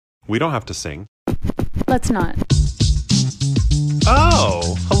We don't have to sing. Let's not.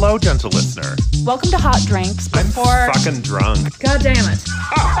 Oh, hello, gentle listener. Welcome to Hot Drinks. I'm fucking drunk. God damn it.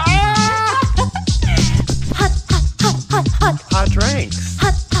 Hot drinks.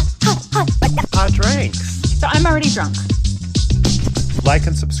 Hot drinks. So I'm already drunk. Like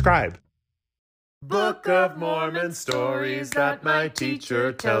and subscribe. Book of Mormon stories that my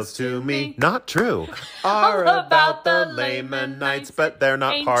teacher tells to me. Not true. Are about the Lamanites, but they're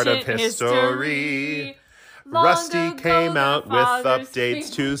not part of history. Rusty came out with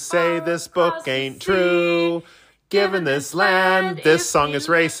updates to say this book ain't true. Given this land, this song is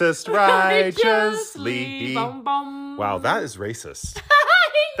racist righteously. Wow, that is racist.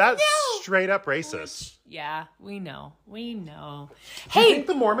 That's straight up racist. Yeah, we know. We know. Do you think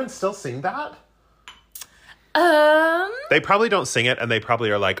the Mormons still sing that? They probably don't sing it, and they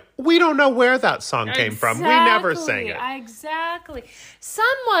probably are like, we don't know where that song came from. We never sang it. Exactly.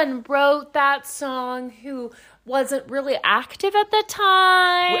 Someone wrote that song who wasn't really active at the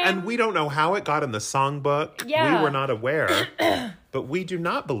time. And we don't know how it got in the songbook. Yeah. We were not aware. But we do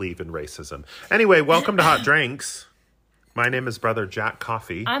not believe in racism. Anyway, welcome to Hot Drinks. My name is Brother Jack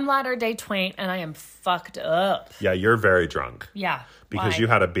Coffee. I'm Latter Day Twain, and I am fucked up. Yeah, you're very drunk. Yeah. Because Why? you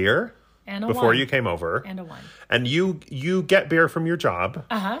had a beer and a before wine. you came over. And a wine. And you get beer from your job.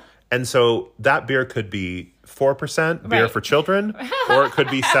 Uh-huh. And so that beer could be 4% beer Right. for children, or it could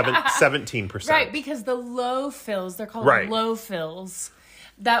be 17%. Right, because the low fills, they're called Right. low fills,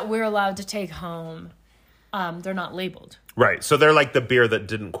 that we're allowed to take home, they're not labeled. Right. So they're like the beer that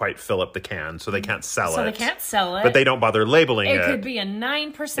didn't quite fill up the can, so they can't sell it. So they can't sell it. But they don't bother labeling it. It could be a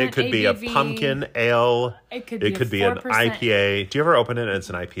 9% It could be a ABV. pumpkin ale. It could be a an 4%. IPA. Do you ever open it and it's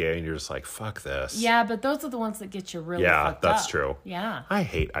an IPA and you're just like, fuck this? Yeah, but those are the ones that get you really Yeah, fucked that's up. true. Yeah. I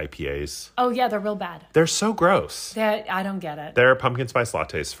hate IPAs. Oh, yeah, they're real bad. They're so gross. I don't get it. They're pumpkin spice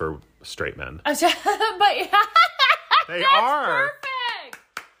lattes for straight men. But They that's are. perfect.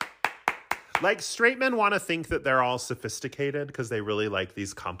 Like, straight men want to think that they're all sophisticated because they really like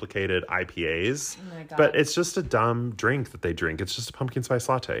these complicated IPAs. Oh my God. But it's just a dumb drink that they drink. It's just a pumpkin spice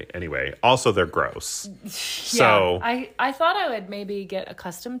latte. Anyway, also they're gross. So I thought I would maybe get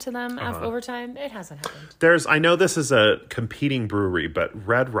accustomed to them over time. It hasn't happened. I know this is a competing brewery, but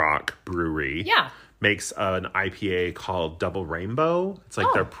Red Rock Brewery makes an IPA called Double Rainbow. It's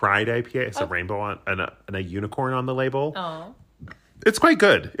like their Pride IPA. It's a rainbow and a unicorn on the label. Oh. It's quite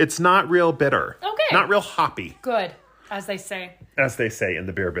good. It's not real bitter. Okay. Not real hoppy. Good, as they say. As they say in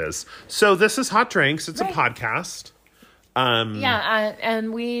the beer biz. So this is Hot Drinks. It's a podcast.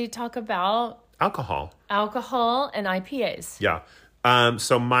 And we talk about Alcohol. alcohol and IPAs. Yeah.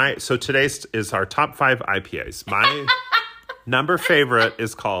 So today's is our top 5 IPAs. My number favorite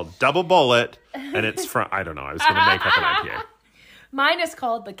is called Double Bullet, and it's from, I don't know, I was going to make up an IPA. Mine is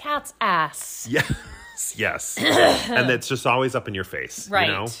called the cat's ass. Yes. And it's just always up in your face. Right.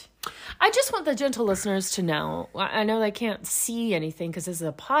 You know? I just want the gentle listeners to know. I know they can't see anything because this is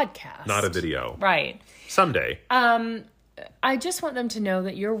a podcast. Not a video. Right. Someday. I just want them to know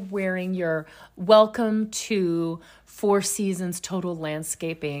that you're wearing your Welcome to Four Seasons Total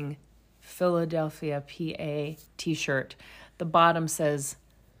Landscaping Philadelphia, PA t-shirt. The bottom says,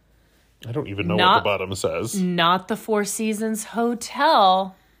 I don't even know what the bottom says. not the Four Seasons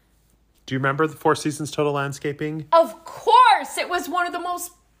Hotel. Do you remember the Four Seasons Total Landscaping? Of course! It was one of the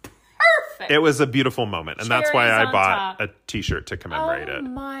most perfect. It was a beautiful moment, and that's why Cherries I on bought top. a t-shirt to commemorate Oh it.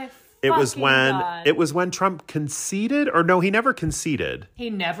 my It was fucking when God. Trump conceded, or no, he never conceded. He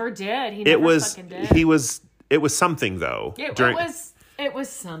never did. He It never was fucking did. it was something though. It was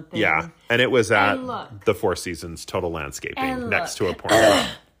something. Yeah, and it was at And look. the Four Seasons Total Landscaping And next to look. a porn.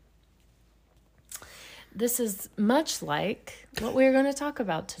 This is much like what we're going to talk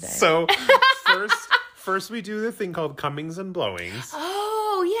about today. So first we do the thing called comings and blowings.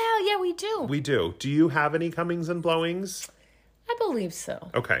 Oh, yeah, we do. We do. Do you have any comings and blowings? I believe so.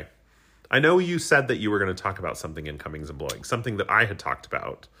 Okay. I know you said that you were going to talk about something in comings and blowings, something that I had talked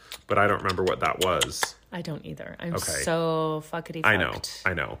about, but I don't remember what that was. I don't either. I'm Okay. so fuckity fucked.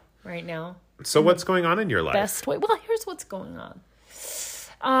 I know. Right now. So what's going on in your life? Best way. Well, here's what's going on.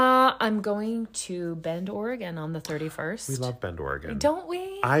 I'm going to Bend, Oregon on the 31st. We love Bend, Oregon. Don't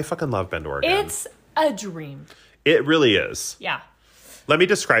we? I fucking love Bend, Oregon. It's a dream. It really is. Yeah. Let me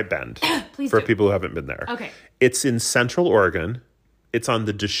describe Bend Please for do. people who haven't been there. Okay. It's in Central Oregon. It's on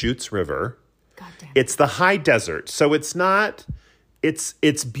the Deschutes River. God damn. It's the high desert. So it's not,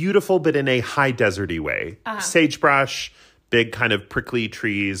 it's beautiful, but in a high deserty way. Sagebrush, big kind of prickly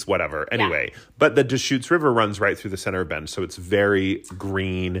trees, whatever. Anyway, but the Deschutes River runs right through the center of Bend. So it's very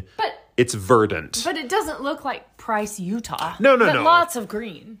green. But It's verdant. But it doesn't look like Price, Utah. No. But lots of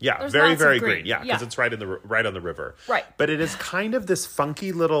green. Yeah, There's very, lots very of green. Yeah, because it's right on the river. Right. But it is kind of this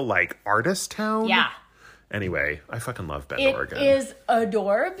funky little like artist town. Yeah. Anyway, I fucking love Bend, It Oregon. is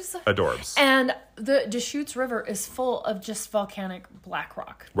adorbs. Adorbs. And the Deschutes River is full of just volcanic black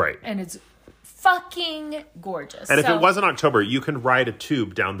rock. Right. And it's fucking gorgeous. And if it wasn't October, you can ride a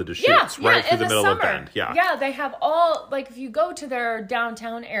tube down the Deschutes right through in the middle summer. of Bend. Yeah. Yeah, they have all, like, if you go to their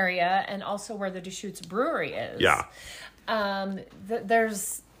downtown area and also where the Deschutes Brewery is. Yeah.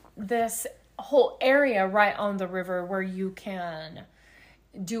 There's this whole area right on the river where you can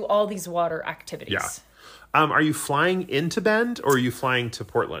do all these water activities. Yeah. Are you flying into Bend or are you flying to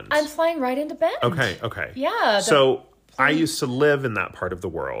Portland? I'm flying right into Bend. Okay. Yeah. So I used to live in that part of the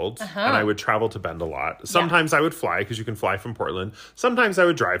world, and I would travel to Bend a lot. Sometimes I would fly because you can fly from Portland. Sometimes I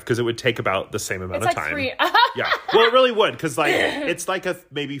would drive because it would take about the same amount of time. Yeah, well, it really would because like it's like a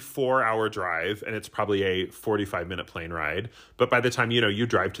maybe 4-hour drive, and it's probably a 45-minute plane ride. But by the time you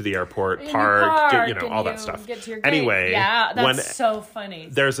drive to the airport, park, all that stuff. Get to your gate. Anyway, yeah, that's so funny.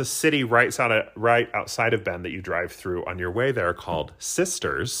 There's a city right outside of Bend that you drive through on your way there called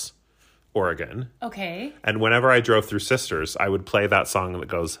Sisters, Oregon. Okay. And whenever I drove through Sisters, I would play that song that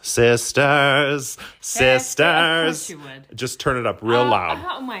goes, Sisters, Sisters. Of course you would. Just turn it up real loud.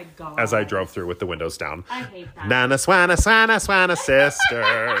 Oh my God. As I drove through with the windows down. I hate that. Nana, swana, swana, swana,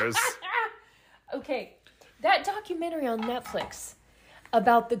 sisters. Okay. That documentary on Netflix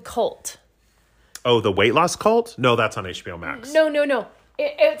about the cult. Oh, the weight loss cult? No, that's on HBO Max. No.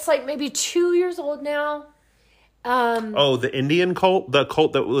 It's like maybe 2 years old now. The Indian cult? The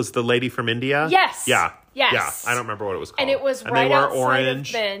cult that was the lady from India? Yes. Yeah. Yes. Yeah. I don't remember what it was called. And it was and right they were outside orange.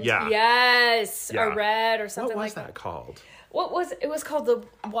 of Bend. Yeah. Yes. Yeah. Or red or something What was like that called? What was it? Was called the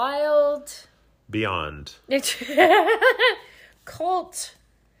Wild Beyond. Cult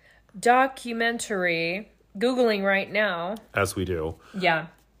documentary. Googling right now. As we do. Yeah.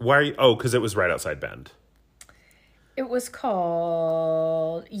 Why are you? Oh, because it was right outside Bend. It was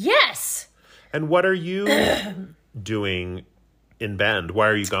called... Yes! And what are you doing in Bend? Why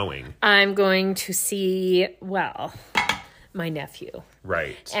are you going? I'm going to see, my nephew.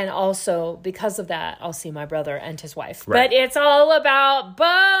 Right. And also, because of that, I'll see my brother and his wife. Right. But it's all about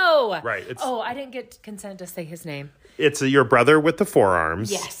Bo! Right. I didn't get consent to say his name. It's your brother with the forearms.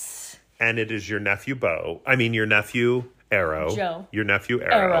 Yes. And it is your nephew Bo. I mean, your nephew Arrow. Joe. Your nephew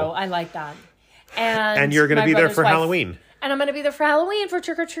Arrow. I like that. And you're going to my be there brother's for wife. Halloween. And I'm going to be there for Halloween for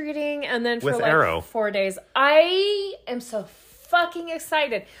trick-or-treating and then for With Arrow. 4 days. I am so fucking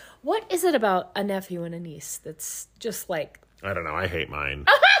excited. What is it about a nephew and a niece that's just like... I don't know. I hate mine.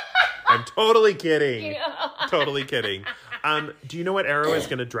 I'm totally kidding. Totally kidding. Do you know what Arrow is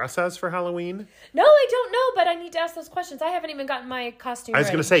going to dress as for Halloween? No, I don't know, but I need to ask those questions. I haven't even gotten my costume I was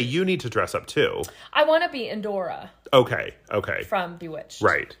ready. going to say, you need to dress up too. I want to be Endora Okay. from Bewitched.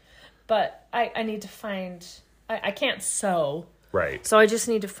 Right. But I need to find... I can't sew. Right. So I just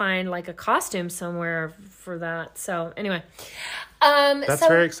need to find like a costume somewhere for that. So anyway. That's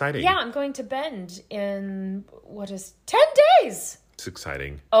very exciting. Yeah, I'm going to Bend in 10 days. It's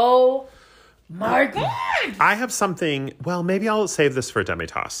exciting. Oh my God. I have something. Well, maybe I'll save this for a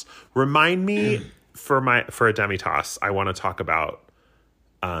Demitasse. Remind me for a Demitasse. I want to talk about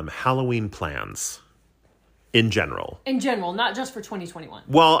Halloween plans in general. In general, not just for 2021.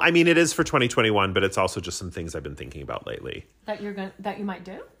 Well, I mean, it is for 2021, but it's also just some things I've been thinking about lately. That you might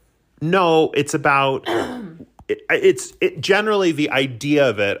do. No, it's about. It's generally the idea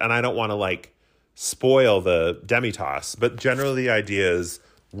of it, and I don't want to like spoil the Demitasse, but generally the idea is,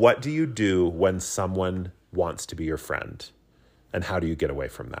 what do you do when someone wants to be your friend, and how do you get away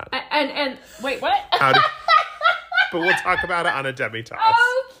from that? And wait, what? But we'll talk about it on a Demitasse.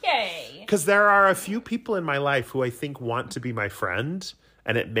 Okay. Because there are a few people in my life who I think want to be my friend,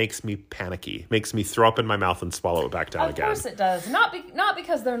 and it makes me panicky. Makes me throw up in my mouth and swallow it back down again. Of course it does. Not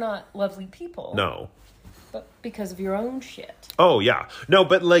because they're not lovely people. No. But because of your own shit. Oh, yeah. No,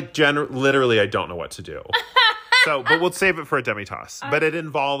 but like literally I don't know what to do. But we'll save it for a Demitasse. But it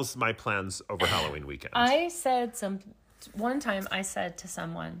involves my plans over Halloween weekend. One time I said to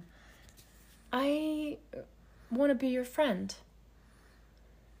someone, I want to be your friend.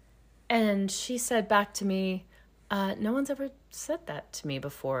 And she said back to me, no one's ever said that to me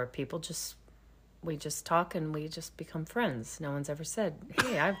before. We just talk and we just become friends. No one's ever said,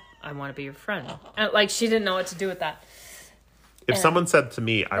 hey, I want to be your friend. And, like, she didn't know what to do with that. If someone said to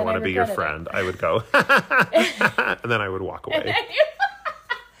me, I want to be your friend, I would go, and then I would walk away.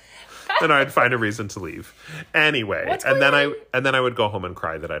 And I'd find a reason to leave. Anyway, and then I would go home and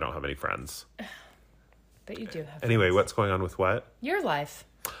cry that I don't have any friends. But you do have Anyway, friends. what's going on with what? Your life.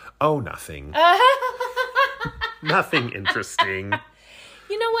 Oh, nothing. Nothing interesting.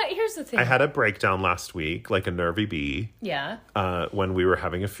 You know what? Here's the thing. I had a breakdown last week, like a nervy bee, Yeah. when we were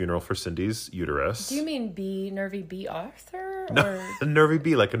having a funeral for Cindy's uterus. Do you mean nervy B. Arthur? Or... A nervy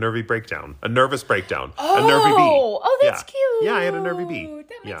bee, like a nervy breakdown. A nervous breakdown. Oh, a nervy bee. Oh, that's Yeah. cute. Yeah, I had a nervy bee.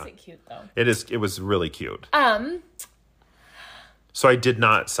 That makes it cute, though. It was really cute. So I did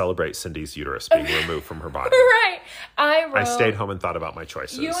not celebrate Cindy's uterus being removed from her body. Right. I stayed home and thought about my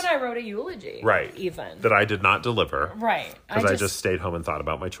choices. You and I wrote a eulogy. Right. Even. That I did not deliver. Right. Because I just stayed home and thought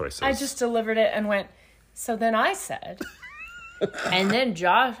about my choices. I just delivered it and went, so then I said, and then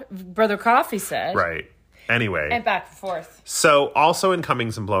Brother Coffee said. Right. Anyway. And back and forth. So also in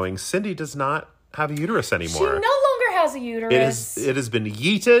Comings and Blowings, Cindy does not have a uterus anymore. She no longer has a uterus. It has been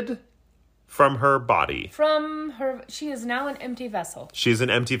yeeted from her body. She is now an empty vessel. She's an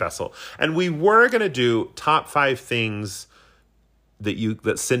empty vessel. And we were going to do top 5 things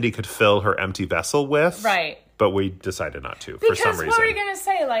that Cindy could fill her empty vessel with. Right. But we decided not to Because for some reason. what were you going to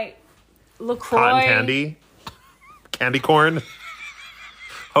say? Like, LaCroix? Cotton candy? Candy corn?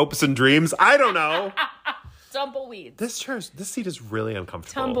 Hopes and dreams? I don't know. Tumbleweeds. This seat is really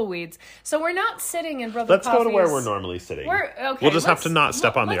uncomfortable. Tumbleweeds. So we're not sitting in Brother Let's Coffee's... go to where we're normally sitting. Okay, we'll just have to not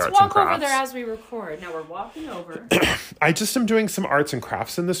step on the arts and Let's walk crafts. over there as we record. Now we're walking over. I just am doing some arts and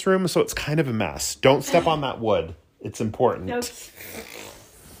crafts in this room, so it's kind of a mess. Don't step on that wood. It's important. No.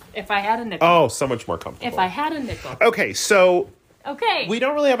 If I had a nickel. Oh, so much more comfortable. If I had a nickel. Okay, so Okay. we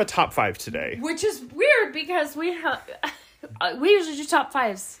don't really have a top 5 today. Which is weird because we usually do top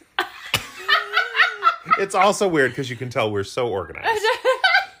 5s. It's also weird because you can tell we're so organized.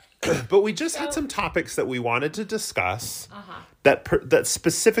 But we just had some topics that we wanted to discuss that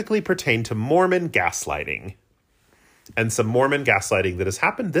specifically pertain to Mormon gaslighting. And some Mormon gaslighting that has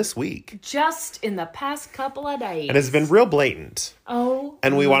happened this week. Just in the past couple of days. And has been real blatant. Oh.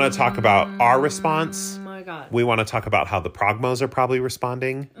 And we want to talk about our response. Oh my God. We want to talk about how the progmos are probably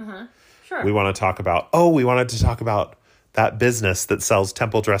responding. Sure. We wanted to talk about that business that sells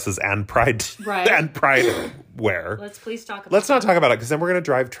temple dresses and pride and pride wear. Let's please talk about Let's not talk about it because then we're going to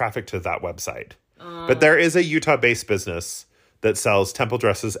drive traffic to that website. But there is a Utah-based business that sells temple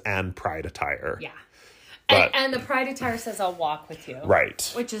dresses and pride attire. Yeah. But- And the pride attire says I'll walk with you. Right.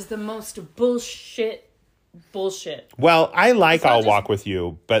 Which is the most bullshit. Well, I like I'll just- walk with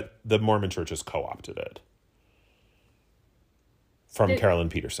you, but the Mormon church has co-opted it. From Carolyn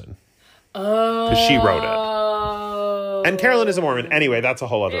Peterson. Oh. Because she wrote it. And Carolyn is a Mormon. Anyway, that's a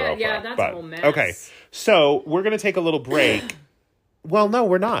whole other okra. Yeah, that's a whole mess. Okay, so we're going to take a little break. Well, no,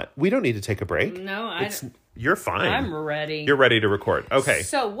 we're not. We don't need to take a break. No, You're fine. I'm ready. You're ready to record. Okay.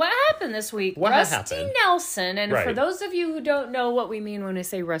 So what happened this week? What Rusty happened? Nelson, and Right. for those of you who don't know what we mean when we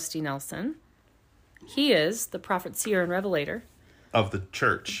say Rusty Nelson, he is the prophet, seer, and revelator Of the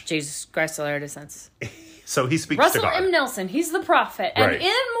church. Jesus Christ of Latter-day Saints. So he speaks Russell to God. M. Nelson, he's the prophet. Right. And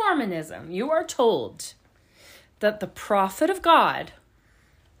in Mormonism, you are told that the prophet of God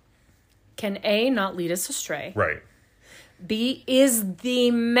can A, not lead us astray. Right. B, is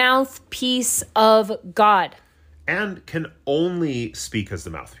the mouthpiece of God. And can only speak as the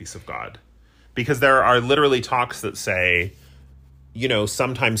mouthpiece of God. Because there are literally talks that say,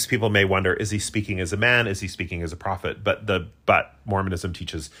 sometimes people may wonder, is he speaking as a man? Is he speaking as a prophet? But Mormonism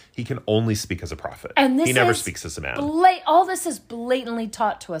teaches he can only speak as a prophet. And this he never is speaks as a man. all this is blatantly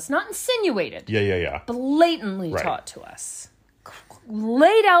taught to us, not insinuated. Yeah. Blatantly Right. taught to us.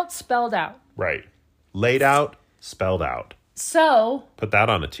 Laid out, spelled out. Right. Laid out, spelled out. So, Put that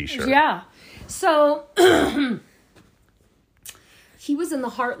on a t-shirt. yeah. So, he was in the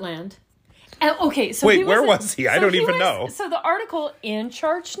heartland. And, okay, so Wait, where was he? I don't even know. So the article in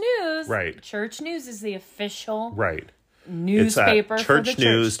Church News. Right. Church News is the official Right. newspaper It's for at the church.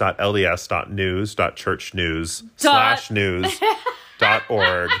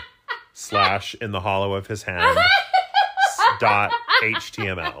 churchnews.lds.news.churchnews.org/ in the hollow of his hand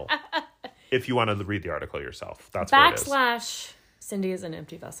 .html. If you want to read the article yourself, that's where it is. / Cindy is an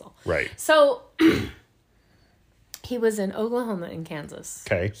empty vessel. Right. So he was in Oklahoma and Kansas.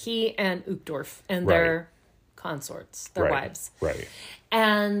 Okay. He and Uchtdorf and Right. their consorts, their Right. wives. Right.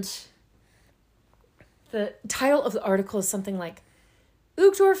 And the title of the article is something like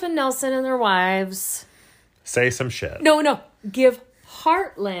Uchtdorf and Nelson and their wives. Say some shit. No. Give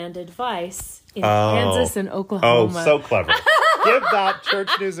heartland advice in Kansas and Oh, Oklahoma. so clever. Give that Church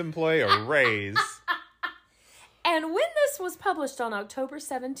News employee a raise. And when this was published on October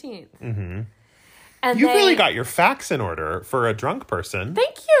 17th. And You really got your facts in order for a drunk person.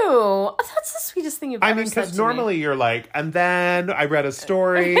 Thank you. That's sweetest thing you've I ever mean, said because to normally me. you're like, and then I read a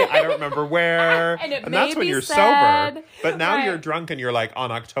story, I don't remember where. And it that's made when me you're sad. sober. But now Right. you're drunk and you're like,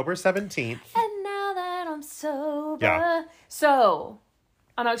 on October 17th. And now that I'm sober. Yeah. So,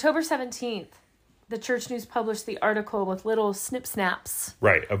 on October 17th, the Church News published the article with little snip snaps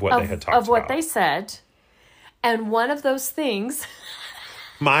Right, of what they had talked about. of what they said. And one of those things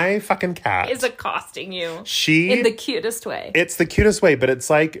My fucking cat. is accosting you She in the cutest way. It's the cutest way, but it's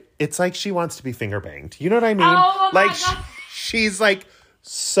like she wants to be finger banged. You know what I mean? Oh, my like God. she's like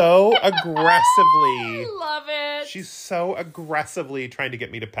so aggressively. Love it. She's so aggressively trying to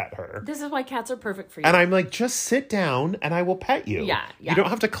get me to pet her. This is why cats are perfect for you. And I'm like, just sit down and I will pet you. Yeah. You don't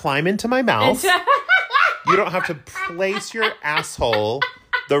have to climb into my mouth. You don't have to place your asshole,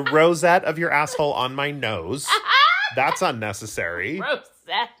 the rosette of your asshole on my nose. That's unnecessary.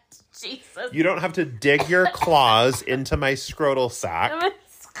 Rosette. Jesus. You don't have to dig your claws into my scrotal sack.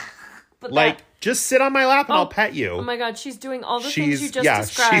 But Like, that- just sit on my lap and I'll pet you. oh my God, she's doing all the things you just yeah,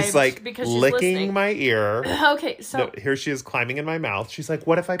 described. she's like because she's licking listening. my ear. Okay, so No, here she is climbing in my mouth. She's like,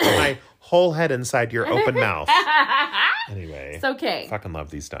 what if I put my whole head inside your open mouth? Anyway. it's okay. Fucking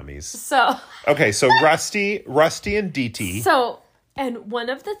love these dummies. So Okay, so Rusty and DT. and one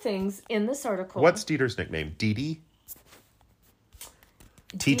of the things in this article. What's Dieter's nickname? Dee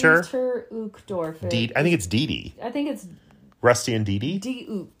Teeter? Dieter Uchtdorf. I think it's Dee. I think it's Rusty and Dee?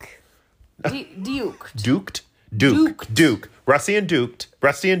 Diuk. Diuk. Duke. Rusty and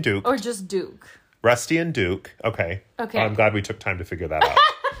Duke. Or just Duke. Rusty and Duke. Okay. Okay. I'm glad we took time to figure that out.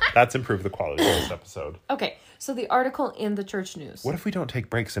 That's improved the quality of this episode. Okay, so the article in the Church News. What if we don't take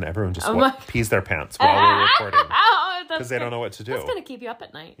breaks and everyone just my- pees their pants while we're recording? Oh, Because they don't know what to do. That's going to keep you up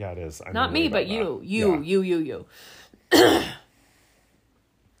at night. Yeah, it is. I'm Not really me, but about you. that. Yeah.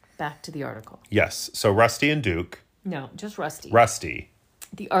 Back to the article. Yes. So Rusty and Duke. No, just Rusty. Rusty.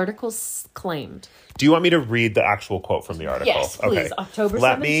 The article claimed. Do you want me to read the actual quote from the article? Yes, please. October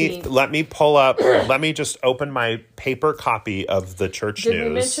Let 17th. me pull up. Let me just open my paper copy of the Church Did News.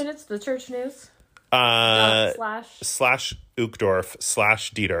 we mention it's the Church News? Slash Uchtdorf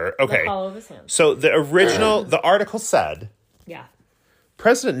 / Dieter. Okay. The hollow of his hand. So the original, the article said, Yeah.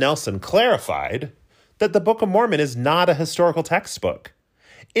 President Nelson clarified that the Book of Mormon is not a historical textbook.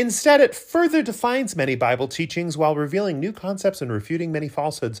 Instead, it further defines many Bible teachings while revealing new concepts and refuting many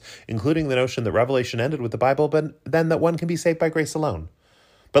falsehoods, including the notion that Revelation ended with the Bible, but then that one can be saved by grace alone.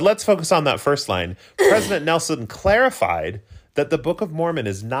 But let's focus on that first line. President Nelson clarified that the Book of Mormon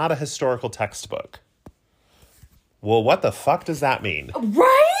is not a historical textbook. Well, what the fuck does that mean?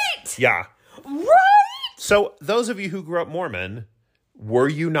 Right? Yeah. Right? So those of you who grew up Mormon, were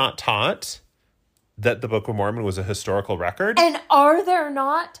you not taught that the Book of Mormon was a historical record? And are there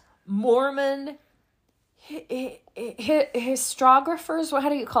not Mormon historiographers? How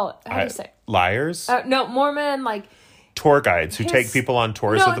do you call it? How do you say? Liars? No, Mormon, like... Tour guides who take people on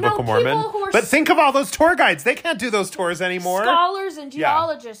tours No, of the Book of no, Mormon. people who are But think of all those tour guides. They can't do those tours anymore. Scholars and Yeah.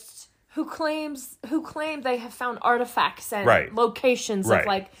 geologists who claim they have found artifacts and Right. locations Right. of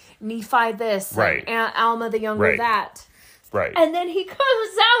like Nephi this Right. and Alma the Younger Right. that. Right. And then he comes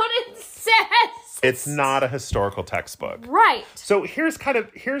out and says It's not a historical textbook. right. So here's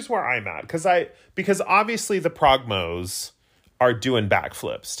where I'm at. Because obviously the progmos are doing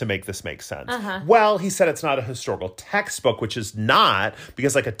backflips to make this make sense. Well, he said it's not a historical textbook, which is not,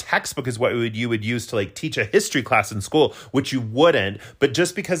 because like a textbook is what you would use to like teach a history class in school, which you wouldn't. But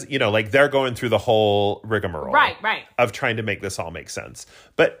just because, like they're going through the whole rigmarole Right. of trying to make this all make sense.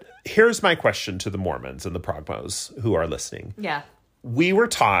 But here's my question to the Mormons and the progmos who are listening. Yeah. We were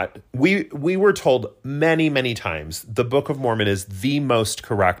taught, we were told many, many times the Book of Mormon is the most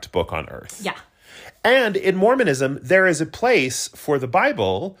correct book on earth. Yeah. And in Mormonism, there is a place for the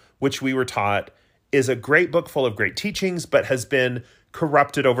Bible, which we were taught is a great book full of great teachings, but has been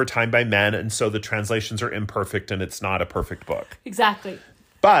corrupted over time by men. And so the translations are imperfect and it's not a perfect book. Exactly.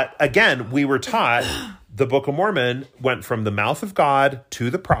 But again, we were taught the Book of Mormon went from the mouth of God to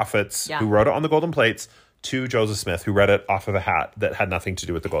the prophets Yeah. who wrote it on the golden plates to Joseph Smith, who read it off of a hat that had nothing to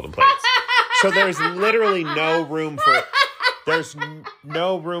do with the golden plates. So there's literally no room for... There's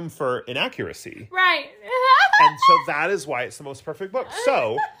no room for inaccuracy. Right. And so that is why it's the most perfect book.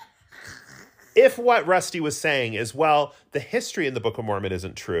 So if what Rusty was saying is, well, the history in the Book of Mormon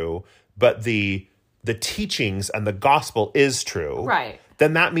isn't true, but the teachings and the gospel is true. Right.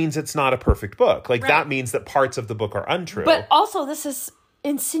 Then that means it's not a perfect book. Like Right. that means that parts of the book are untrue. But also this is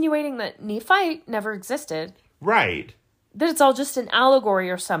insinuating that Nephi never existed. Right. That it's all just an allegory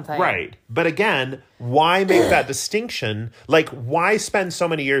or something. Right. But again, why make that distinction? Like, why spend so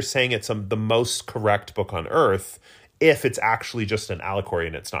many years saying it's the most correct book on earth if it's actually just an allegory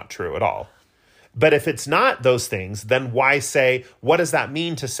and it's not true at all? But if it's not those things, then why say, what does that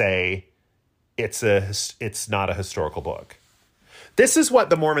mean to say it's not a historical book? This is what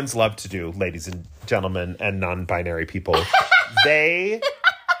the Mormons love to do, ladies and gentlemen and non-binary people. The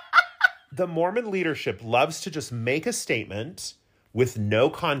Mormon leadership loves to just make a statement with no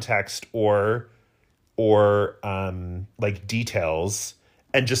context or like details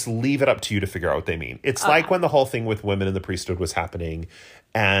and just leave it up to you to figure out what they mean. It's like when the whole thing with women in the priesthood was happening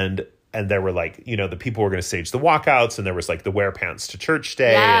and there were like, you know, the people were going to stage the walkouts and there was like the wear pants to church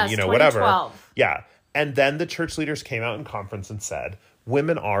day and, you know, whatever. Yeah. And then the church leaders came out in conference and said,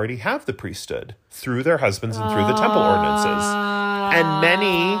 women already have the priesthood through their husbands and through the temple ordinances.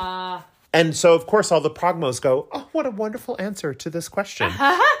 And so, of course, all the progmos go, oh, what a wonderful answer to this question.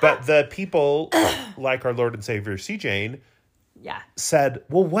 But the people like our Lord and Savior C. Jane said,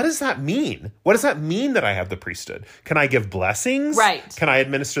 well, what does that mean? What does that mean that I have the priesthood? Can I give blessings? Right. Can I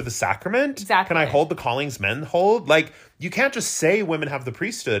administer the sacrament? Exactly. Can I hold the callings men hold? Like, you can't just say women have the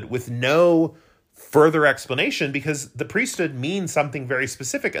priesthood with no further explanation because the priesthood means something very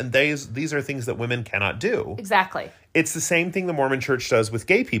specific and these are things that women cannot do. Exactly. It's the same thing the Mormon church does with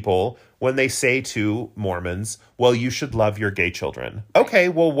gay people when they say to Mormons, well, you should love your gay children. Okay,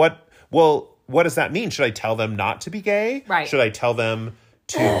 well, what does that mean? Should I tell them not to be gay? Right. Should I tell them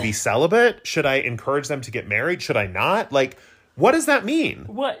to be celibate? Should I encourage them to get married? Should I not? Like, what does that mean?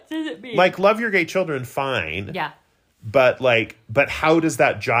 What does it mean? Like, love your gay children, fine. Yeah. But how does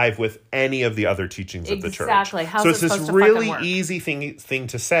that jive with any of the other teachings of the church? Exactly. How's so it it's this supposed to really fucking work? easy thing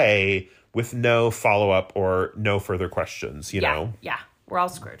to say with no follow-up or no further questions, you know? Yeah. We're all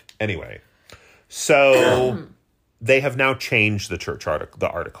screwed. Anyway, so they have now changed the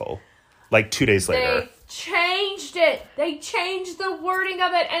article, like 2 days later. They changed it. They changed the wording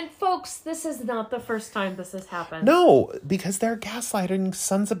of it. And folks, this is not the first time this has happened. No, because they're gaslighting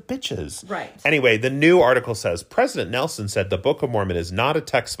sons of bitches. Right. Anyway, the new article says, President Nelson said the Book of Mormon is not a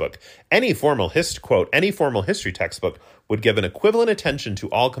textbook. Any formal history textbook would give an equivalent attention to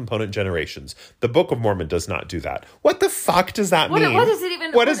all component generations. The Book of Mormon does not do that. What the fuck does that mean? What does it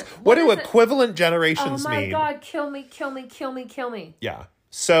even... What do equivalent generations mean? Oh my God, kill me, kill me, kill me, kill me. Yeah.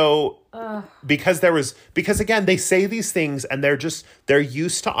 So, because again, they say these things and they're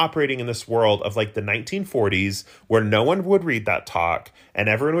used to operating in this world of like the 1940s where no one would read that talk and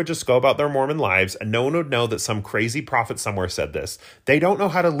everyone would just go about their Mormon lives and no one would know that some crazy prophet somewhere said this. They don't know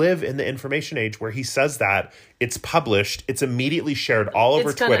how to live in the information age where he says that. It's published. It's immediately shared all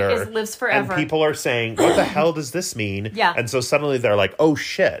over Twitter. It lives forever. And people are saying, what the hell does this mean? Yeah. And so suddenly they're like, oh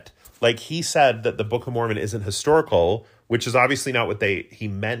shit. Like he said that the Book of Mormon isn't historical, which is obviously not what he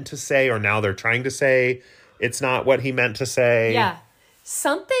meant to say, or now they're trying to say it's not what he meant to say. Yeah.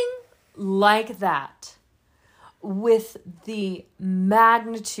 Something like that with the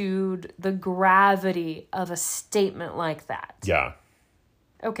magnitude, the gravity of a statement like that. Yeah.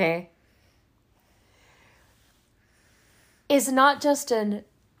 Okay. Is not just that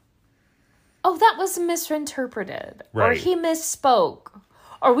was misinterpreted. Right. Or he misspoke.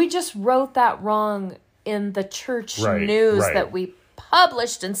 Or we just wrote that wrong in the church news that we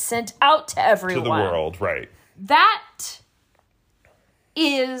published and sent out to everyone. To the world, right. That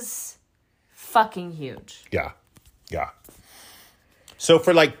is fucking huge. Yeah. Yeah. So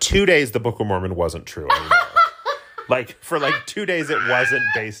for like 2 days, the Book of Mormon wasn't true anymore. For 2 days, it wasn't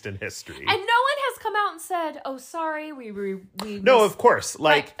based in history. And no one has come out and said, "Oh, sorry, we." No, of course,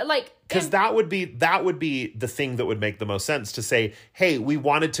 because that would be the thing that would make the most sense to say, "Hey, we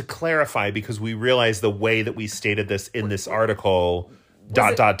wanted to clarify because we realized the way that we stated this in this article." We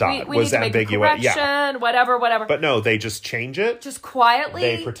was need to ambiguous. Make a correction, whatever. But no, they just change it. Just quietly.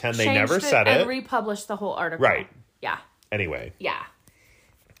 They pretend they never said and it. republish the whole article. Right. Yeah. Anyway. Yeah.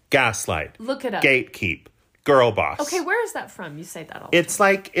 Gaslight. Look it up. Gatekeep. Girl boss. Okay, where is that from? You say that all. It's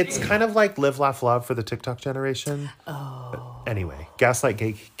kind of like Live, Laugh, Love for the TikTok generation. Oh. But anyway, gaslight,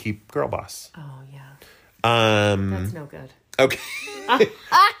 gatekeep, girl boss. Oh yeah. That's no good. Okay.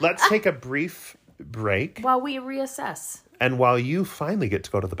 Let's take a brief break. While we reassess. And while you finally get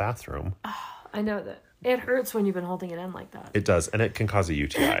to go to the bathroom. I know that. It hurts when you've been holding it in like that. It does, and it can cause a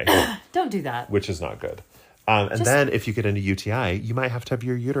UTI. Don't do that. Which is not good. Then if you get into UTI, you might have to have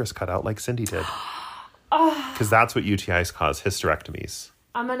your uterus cut out like Cindy did. Because that's what UTIs cause, hysterectomies.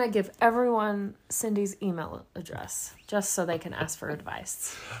 I'm going to give everyone Cindy's email address just so they can ask for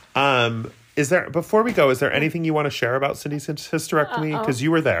advice. Before we go, is there anything you want to share about Cindy's hysterectomy? Because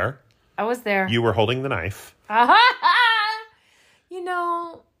you were there. I was there. You were holding the knife. I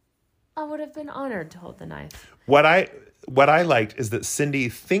would have been honored to hold the knife. What I liked is that Cindy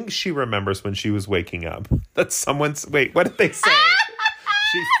thinks she remembers when she was waking up. That what did they say?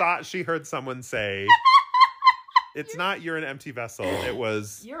 She thought she heard someone say, it's not you're an empty vessel. It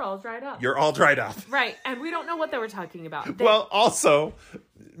was, You're all dried up. you're all dried up. Right. And we don't know what they were talking about. Well, also,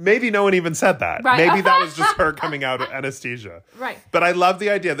 maybe no one even said that. Right. Maybe that was just her coming out of anesthesia. Right. But I love the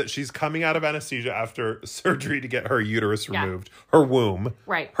idea that she's coming out of anesthesia after surgery to get her uterus removed, her womb.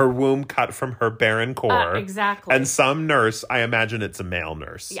 Right. Her womb cut from her barren core. Exactly. And some nurse, I imagine it's a male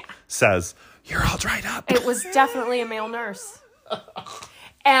nurse, says, you're all dried up. It was definitely a male nurse.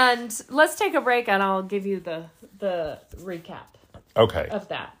 And let's take a break and I'll give you the recap Okay. of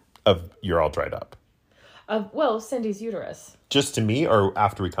that. Of you're all dried up. Well, Cindy's uterus. Just to me or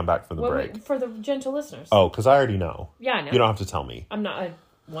after we come back from the break? For the gentle listeners. Oh, because I already know. Yeah, I know. You don't have to tell me. I'm not,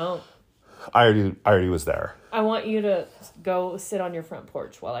 I already was there. I want you to go sit on your front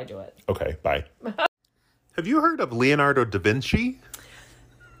porch while I do it. Okay, bye. Have you heard of Leonardo da Vinci?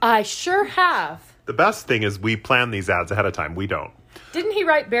 I sure have. The best thing is we plan these ads ahead of time. We don't. Didn't he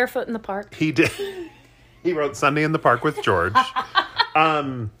write Barefoot in the Park? He did. He wrote Sunday in the Park with George.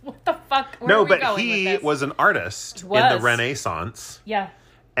 What the fuck? Where No, are we but going he with this? was an artist in the Renaissance. Yeah,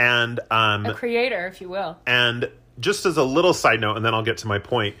 And a creator, if you will. and just as a little side note, and then I'll get to my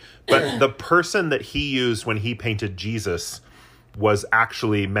point, but the person that he used when he painted Jesus was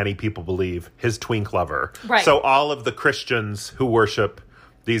actually, many people believe, his twink lover. Right. So all of the Christians who worship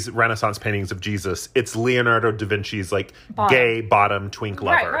these Renaissance paintings of Jesus, it's Leonardo da Vinci's like gay bottom twink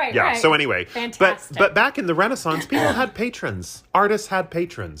lover. Right, yeah. right. So anyway, Fantastic. but back in the Renaissance, people had patrons. Artists had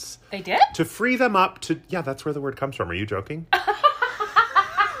patrons. They did? To free them up to, yeah, that's where the word comes from. Are you joking?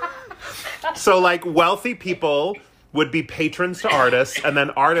 So like wealthy people would be patrons to artists, and then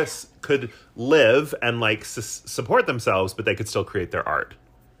artists could live and like support themselves, but they could still create their art.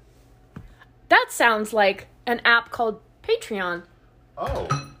 That sounds like an app called Patreon. Oh,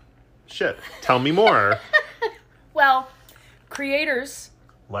 shit. Tell me more. Well, creators,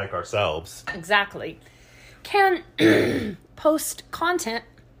 Like ourselves. exactly, can post content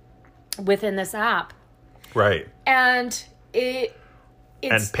within this app. Right. And it's...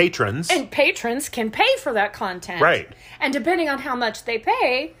 And patrons. And patrons can pay for that content. Right. And depending on how much they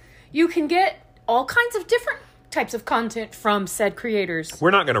pay, you can get all kinds of different types of content from said creators. We're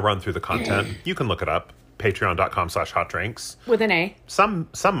not going to run through the content. You can look it up. Patreon.com/hotdrinks. With an A. Some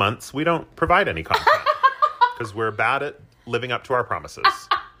months we don't provide any content because we're bad at living up to our promises.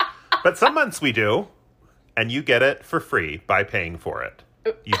 But some months we do, and you get it for free by paying for it.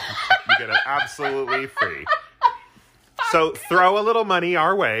 You get it absolutely free. So throw a little money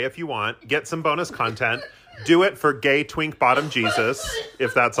our way if you want. Get some bonus content. Do it for gay twink bottom Jesus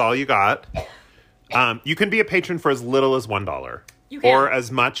if that's all you got. You can be a patron for as little as $1. You can. Or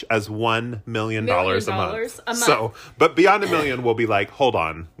as much as $1 million a month. a month. So, but beyond $1 million, we'll be like, hold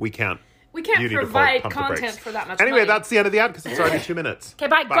on, we can't. We can't you need to provide pump the content brakes. for that much Anyway, money. that's the end of the ad because it's already 2 minutes. Okay,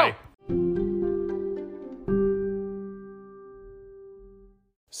 bye. Go.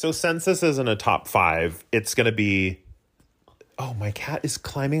 So since this isn't a top 5, it's going to be... Oh, my cat is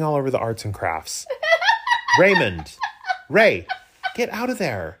climbing all over the arts and crafts. Raymond. Ray, get out of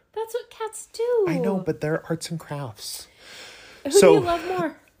there. That's what cats do. I know, but they're arts and crafts. Who do you love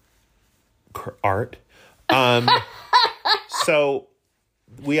more? Art. So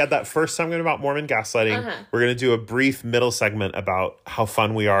we had that first segment about Mormon gaslighting. Uh-huh. We're going to do a brief middle segment about how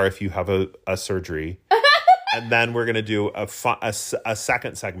fun we are if you have a surgery. And then we're going to do a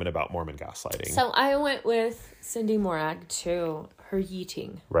second segment about Mormon gaslighting. So I went with Cindy Morag to her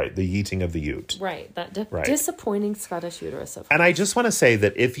yeeting. Right, the yeeting of the ute. Right, that Right. disappointing Scottish uterus of hers. And I just want to say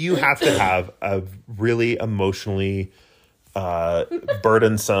that if you have to have a really emotionally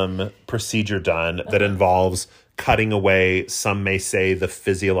burdensome procedure done that involves cutting away, some may say, the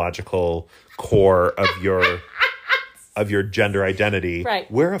physiological core of your gender identity, right.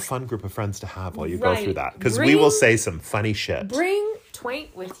 We're a fun group of friends to have while you go Right. through that. Because we will say some funny shit. Bring Twain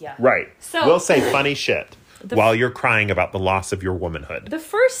with you. Right. So- we'll say funny shit while you're crying about the loss of your womanhood. The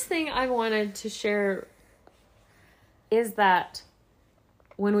first thing I wanted to share is that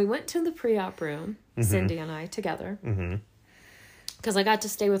when we went to the pre-op room, Cindy and I together, because I got to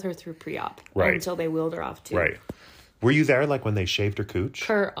stay with her through pre-op Right. until they wheeled her off to Right. Were you there like when they shaved her cooch?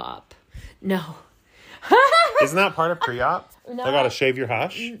 per-op. No. Isn't that part of pre-op? No. They got to shave your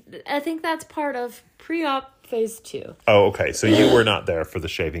hush? I think that's part of pre-op phase 2. Oh, okay. So you were not there for the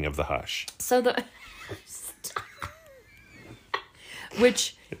shaving of the hush. So the...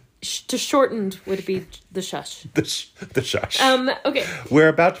 Which, to shortened, would be the shush. The shush. Okay. We're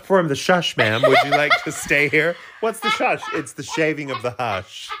about to perform the shush, ma'am. Would you like to stay here? What's the shush? It's the shaving of the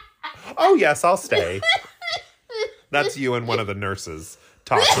hush. Oh, yes, I'll stay. That's you and one of the nurses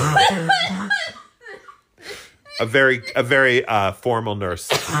talking. a very formal nurse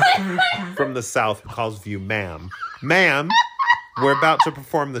from the South who calls you ma'am. Ma'am, we're about to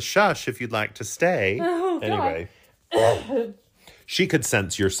perform the shush if you'd like to stay. Oh, God. Anyway, she could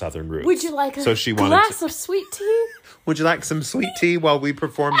sense your Southern roots. Would you like a she glass of sweet tea? Would you like some sweet tea while we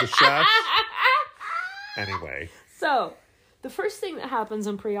perform the shush? Anyway. So, the first thing that happens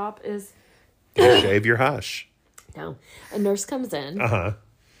in pre-op is... You shave your hush. No. A nurse comes in. Uh-huh.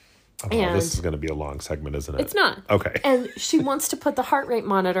 Oh, And this is going to be a long segment, isn't it? It's not. Okay. And she wants to put the heart rate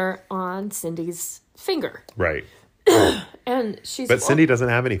monitor on Cindy's finger. Right. And she's... But Cindy doesn't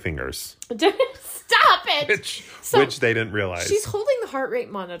have any fingers. Stop it! Which they didn't realize. She's holding the heart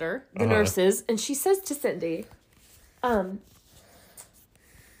rate monitor, the nurse is, and she says to Cindy, I'm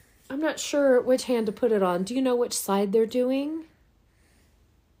not sure which hand to put it on. Do you know which side they're doing?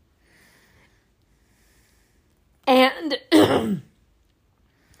 And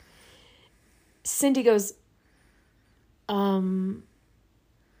Cindy goes, and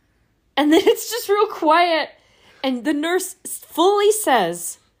then it's just real quiet. And the nurse fully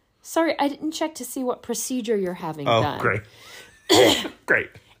says, sorry, I didn't check to see what procedure you're having done. Oh, great. Great.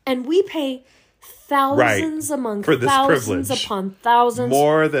 And we pay thousands among for this thousands privilege. upon thousands.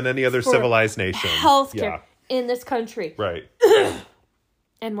 More than any other for civilized nation. Healthcare in this country. Right.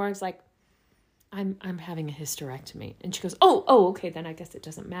 And Morg's like, I'm having a hysterectomy. And she goes, oh, okay, then I guess it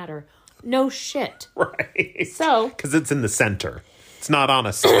doesn't matter. No shit. Right. So. Because it's in the center. It's not on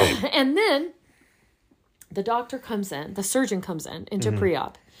a side. And then the doctor comes in, the surgeon comes in into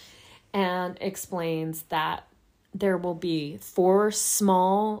pre-op and explains that there will be 4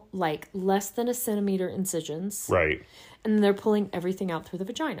 small, like less than a centimeter incisions. Right. And they're pulling everything out through the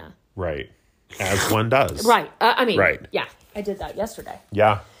vagina. Right. As one does. Right. Right. Yeah, I did that yesterday.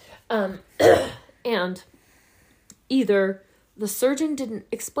 Yeah. And either the surgeon didn't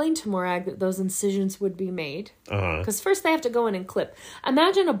explain to Morag that those incisions would be made. Because first they have to go in and clip.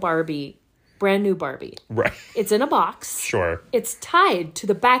 Imagine a Barbie, brand new Barbie. Right. It's in a box. Sure. It's tied to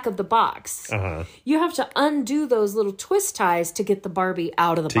the back of the box. You have to undo those little twist ties to get the Barbie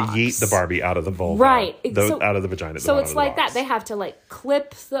out of the box. To yeet the Barbie out of the vulva. Right. Out of the vagina. So it's like that. They have to like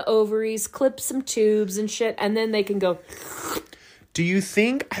clip the ovaries, clip some tubes and shit, and then they can go... Do you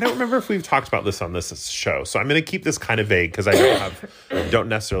think, I don't remember if we've talked about this on this show, so I'm going to keep this kind of vague because I don't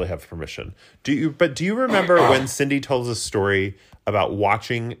necessarily have permission. Do you remember when Cindy told us a story about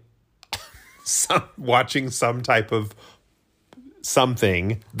watching some type of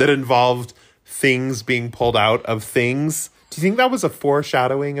something that involved things being pulled out of things? Do you think that was a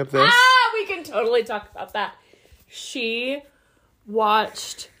foreshadowing of this? We can totally talk about that. She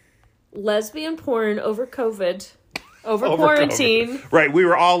watched lesbian porn over COVID. Over quarantine. COVID. Right. We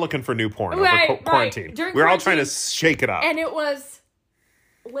were all looking for new porn over quarantine. During we were all trying to shake it up. And it was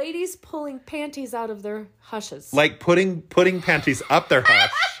ladies pulling panties out of their hushes. Like putting panties up their hush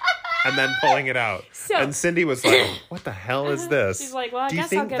and then pulling it out. So, and Cindy was like, what the hell is this? She's like, well, I Do you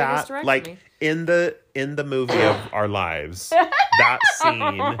guess think I'll get that, a hysterectomy. like, in the movie of our lives, that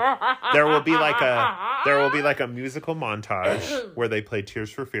scene, there will be like a musical montage where they play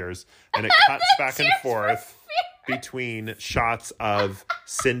Tears for Fears and it cuts back and forth between shots of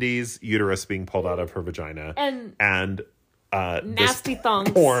Cindy's uterus being pulled out of her vagina and nasty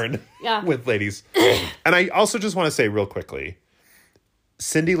thongs porn with ladies. And I also just want to say real quickly,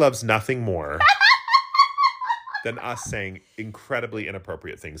 Cindy loves nothing more than us saying incredibly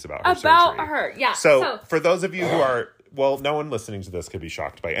inappropriate things about her surgery. Her, yeah. So for those of you who are, well, no one listening to this could be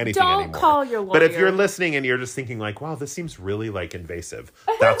shocked by anything anymore. Don't call your lawyer. But if you're listening and you're just thinking like, wow, this seems really like invasive,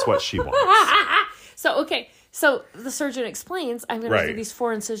 that's what she wants. So the surgeon explains, I'm going to do these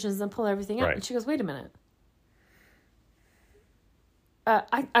 4 incisions and pull everything out. Right. And she goes, wait a minute.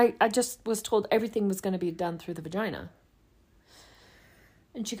 I just was told everything was going to be done through the vagina.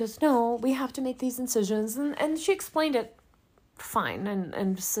 And she goes, no, we have to make these incisions. And she explained it fine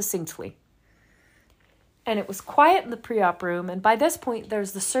and succinctly. And it was quiet in the pre-op room. And by this point,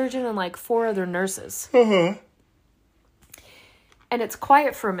 there's the surgeon and like 4 other nurses. And it's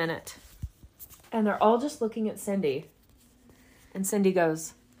quiet for a minute. And they're all just looking at Cindy. And Cindy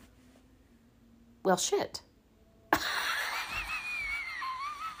goes, well, shit.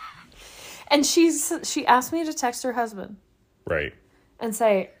 And she asked me to text her husband. Right. And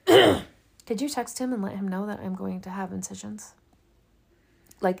say, could you text him and let him know that I'm going to have incisions?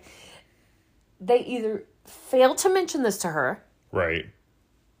 Like, they either failed to mention this to her. Right.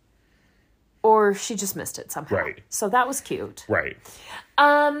 Or she just missed it somehow. Right. So that was cute. Right.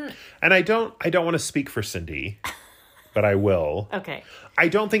 And I don't want to speak for Cindy, but I will. Okay. I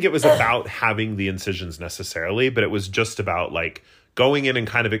don't think it was about having the incisions necessarily, but it was just about like going in and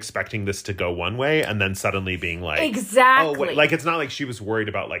kind of expecting this to go one way and then suddenly being like, Exactly. oh, wait. Like, it's not like she was worried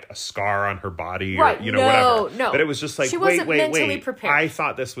about like a scar on her body or, Right. you know, whatever. No. But it was just like, She wait. wasn't mentally prepared. I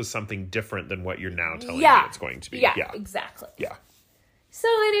thought this was something different than what you're now telling me it's going to be. Yeah, exactly. Yeah. So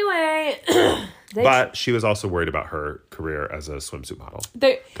anyway, But she was also worried about her career as a swimsuit model.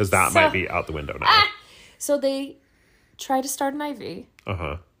 Because that might be out the window now. So they try to start an IV.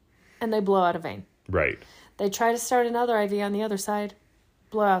 Uh-huh. And they blow out a vein. Right. They try to start another IV on the other side,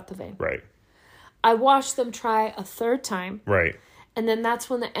 blow out the vein. Right. I watched them try a third time. Right. And then that's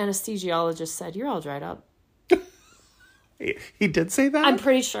when the anesthesiologist said, "You're all dried up." He did say that? I'm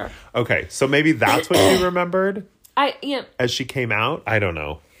pretty sure. Okay, so maybe that's what she remembered Yeah. as she came out? I don't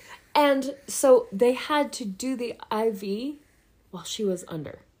know. And so they had to do the IV while she was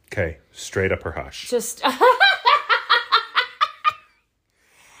under. Okay, straight up her hush. Just...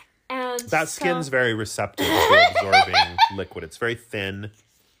 And that skin's very receptive to absorbing liquid. It's very thin.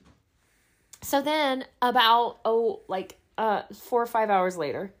 So then about 4 or 5 hours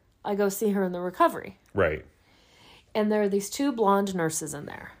later, I go see her in the recovery. Right. And there are these two blonde nurses in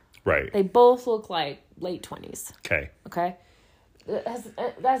there. Right. They both look like late 20s. Okay. Okay? It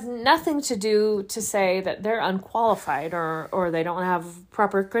has nothing to do to say that they're unqualified or they don't have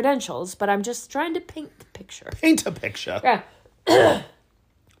proper credentials, but I'm just trying to paint the picture. Paint a picture. Yeah.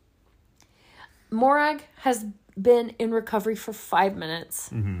 Morag has been in recovery for 5 minutes.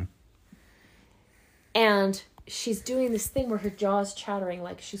 Mm-hmm. And she's doing this thing where her jaw's chattering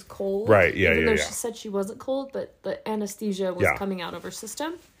like she's cold. Right, yeah, Even though yeah. she said she wasn't cold, but the anesthesia was Yeah. coming out of her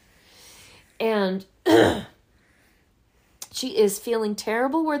system. And she is feeling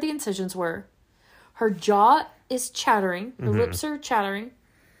terrible where the incisions were. Her jaw is chattering. Her lips are chattering.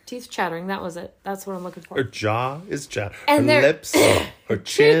 Teeth chattering. That was it. That's what I'm looking for. Her jaw is her And they're- lips, her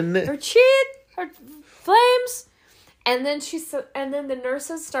chin. Her chin, her flames. And then and then the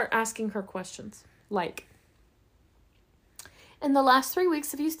nurses start asking her questions. Like, in the last 3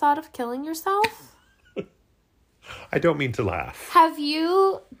 weeks, have you thought of killing yourself? I don't mean to laugh. Have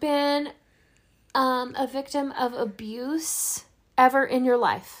you been a victim of abuse ever in your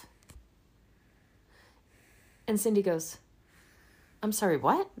life? And Cindy goes, "I'm sorry,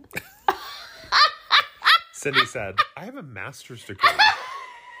 what?" Cindy said, I have a master's degree.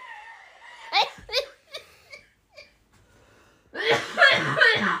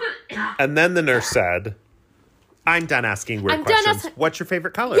 And then the nurse said, I'm done asking weird I'm done questions. asking- What's your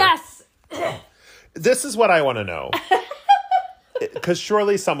favorite color? Yes. This is what I want to know. Because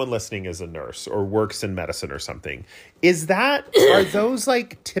surely someone listening is a nurse or works in medicine or something. Are those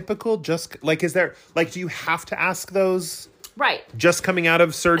like typical just, like, is there, like, do you have to ask those Right. just coming out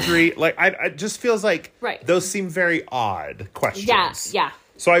of surgery? Like, I just feels like Right. those seem very odd questions. Yeah.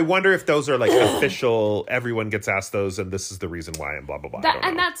 So I wonder if those are like official, everyone gets asked those and this is the reason why and blah, blah, blah. I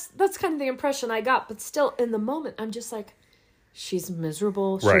don't know. That's kind of the impression I got. But still, in the moment, I'm just like, she's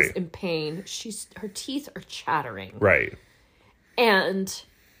miserable. She's Right. in pain. Her teeth are chattering. Right. And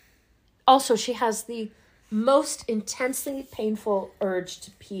also, she has the most intensely painful urge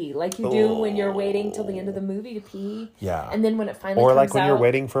to pee, like you do when you're waiting till the end of the movie to pee. Yeah. And then when it finally Or comes like when you're out-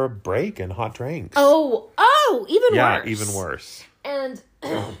 waiting for a break and hot drinks. Oh, even yeah, worse. even worse. And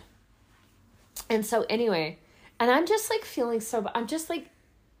and so anyway, and I'm just like feeling I'm just like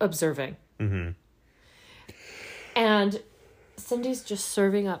observing. Mm-hmm. And Cindy's just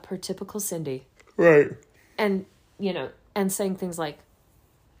serving up her typical Cindy. Right. And, and saying things like,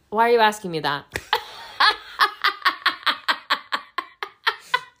 "Why are you asking me that?"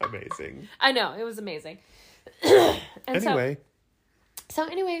 Amazing. I know, it was amazing. Anyway. So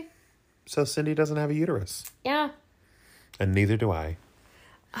anyway, So Cindy doesn't have a uterus. yeah, And neither do I.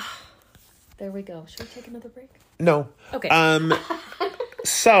 there we go. Should we take another break? No. Okay.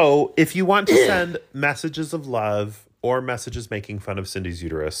 So if you want to send messages of love or messages making fun of Cindy's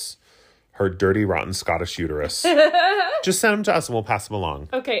uterus, her dirty, rotten Scottish uterus, just send them to us and we'll pass them along.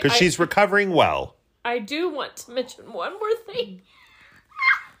 Okay, Because she's recovering well. I do want to mention one more thing.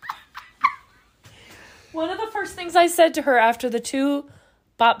 One of the first things I said to her after the two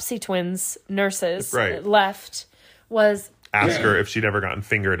Bopsy twins nurses Right. left was, Ask her if she'd ever gotten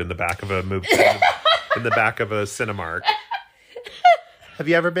fingered in the back of a movie, in the back of a Cinemark. Have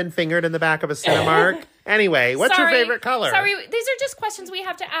you ever been fingered in the back of a Cinemark? Anyway, what's your favorite color? Sorry, these are just questions we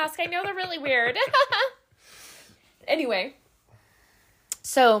have to ask. I know they're really weird. Anyway,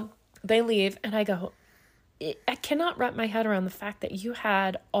 so they leave, and I go, I cannot wrap my head around the fact that you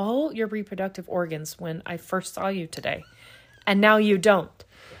had all your reproductive organs when I first saw you today, and now you don't.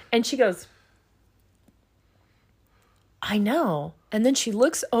 And she goes, I know. And then she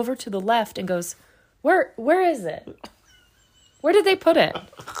looks over to the left and goes, Where is it? Where did they put it?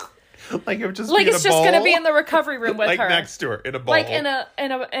 Like it would just Like be in it's a just bowl? going to be in the recovery room with like her. next to her in a bowl. Like in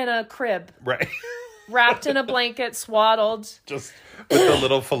a crib. Right. Wrapped in a blanket, swaddled. Just with the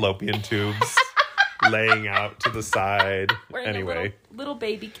little fallopian tubes laying out to the side. Wearing Anyway. a little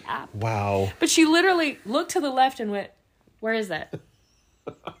baby cap. Wow. But she literally looked to the left and went, where is that?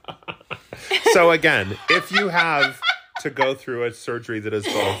 So again, if you have to go through a surgery that is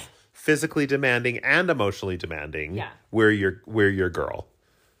both physically demanding and emotionally demanding, Yeah. we're your girl.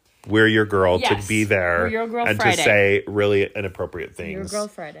 We're your girl Yes. to be there We're your girl and Friday. to say really inappropriate things. Your girl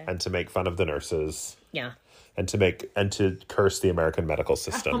Friday. And to make fun of the nurses. Yeah. And to curse the American medical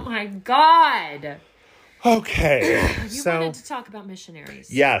system. Oh my God. Okay. You wanted to talk about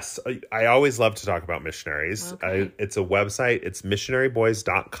missionaries. Yes, I always love to talk about missionaries. Okay. It's a website. It's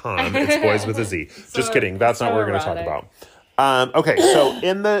missionaryboys.com. It's boys with a Z. Just So- kidding. That's not so what we're going to talk erotic. about. Okay, so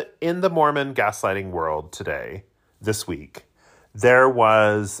in the Mormon gaslighting world today, this week, there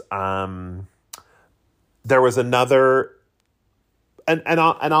was another. And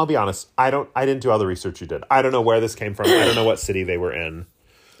I'll be honest. I didn't do all the research you did. I don't know where this came from. I don't know what city they were in.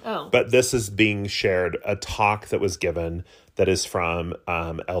 Oh. But this is being shared, a talk that was given that is from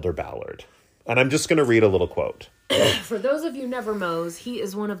Elder Ballard. And I'm just going to read a little quote. For those of you never knows, he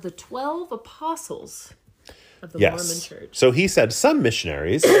is one of the 12 apostles of the Mormon Church. So he said some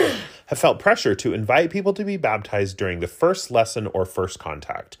missionaries have felt pressure to invite people to be baptized during the first lesson or first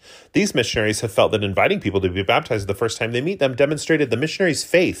contact. These missionaries have felt that inviting people to be baptized the first time they meet them demonstrated the missionary's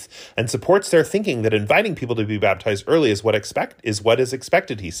faith and supports their thinking that inviting people to be baptized early is what is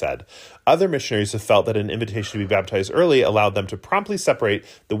expected, he said. Other missionaries have felt that an invitation to be baptized early allowed them to promptly separate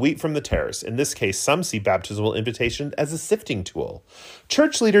the wheat from the tares. In this case, some see baptismal invitation as a sifting tool.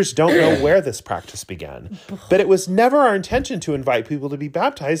 Church leaders don't know where this practice began, but it was never our intention to invite people to be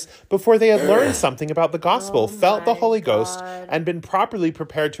baptized before they had learned something about the gospel, felt the Holy Ghost, and been properly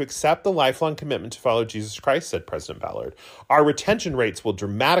prepared to accept the lifelong commitment to follow Jesus Christ, said President Ballard. Our retention rates will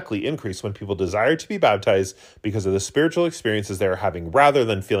dramatically increase when people desire to be baptized because of the spiritual experiences they are having rather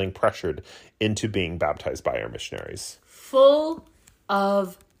than feeling pressured into being baptized by our missionaries. Full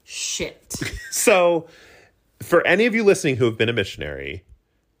of shit. So, for any of you listening who have been a missionary,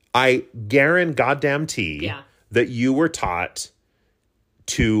 I guarantee that you were taught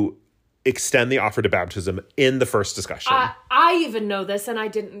to extend the offer to baptism in the first discussion. I even know this, and I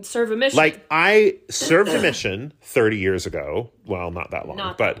didn't serve a mission. Like, I served a mission 30 years ago. Well, not that long,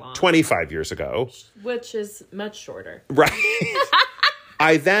 Not but that long. 25 years ago. Which is much shorter. Right.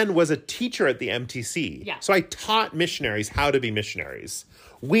 I then was a teacher at the MTC. Yeah. So I taught missionaries how to be missionaries.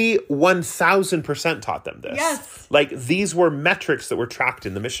 We 1000% taught them this. Yes. Like, these were metrics that were tracked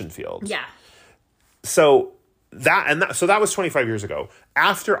in the mission field. Yeah. So that was 25 years ago.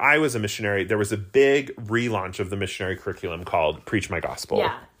 After I was a missionary, there was a big relaunch of the missionary curriculum called Preach My Gospel.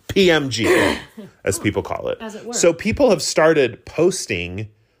 Yeah. PMG, as people call it. As it were. So people have started posting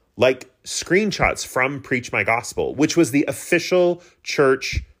like screenshots from Preach My Gospel, which was the official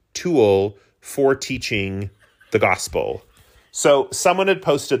church tool for teaching the gospel. So someone had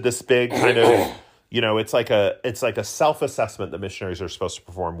posted this big kind of, it's like a self-assessment that missionaries are supposed to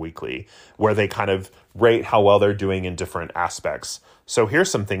perform weekly, where they kind of rate how well they're doing in different aspects. So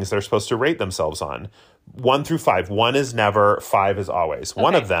here's some things they're supposed to rate themselves on. 1 through 5. 1 is never, 5 is always.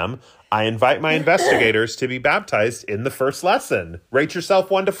 One of them, I invite my investigators to be baptized in the first lesson. Rate yourself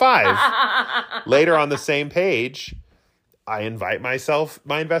 1 to 5. Later on the same page, I invite my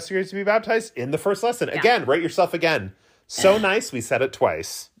investigators to be baptized in the first lesson. Yeah. Again, rate yourself again. So nice, we said it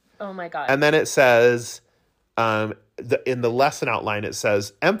twice. Oh my God. And then it says, in the lesson outline, it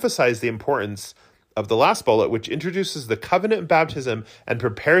says, emphasize the importance of the last bullet, which introduces the covenant baptism and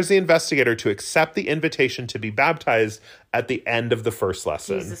prepares the investigator to accept the invitation to be baptized at the end of the first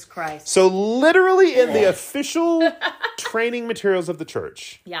lesson. Jesus Christ. So literally in the official training materials of the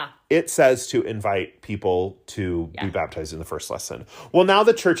church, it says to invite people to be baptized in the first lesson. Well, now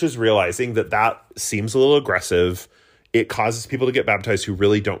the church is realizing that seems a little aggressive. It causes people to get baptized who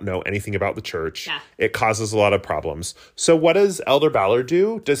really don't know anything about the church. Yeah. It causes a lot of problems. So what does Elder Ballard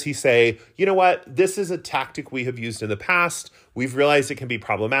do? Does he say, you know what? This is a tactic we have used in the past. We've realized it can be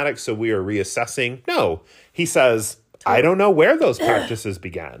problematic, so we are reassessing. No. He says, I don't know where those practices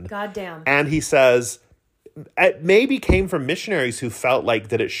began. Goddamn. And he says, it maybe came from missionaries who felt like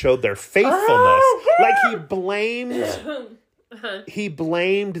that it showed their faithfulness. Like he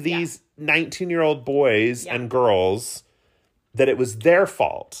blamed these 19-year-old boys and girls that it was their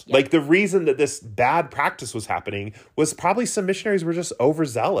fault. Like the reason that this bad practice was happening was probably some missionaries were just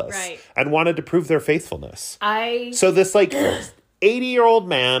overzealous and wanted to prove their faithfulness. So this like 80-year-old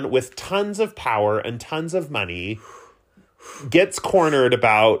man with tons of power and tons of money gets cornered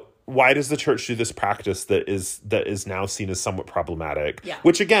about why does the church do this practice that is now seen as somewhat problematic. Yeah.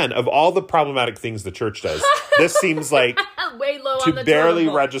 Which, again, of all the problematic things the church does, this seems like way low on to the barely totem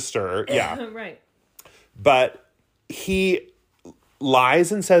pole. register. Yeah. Right. But he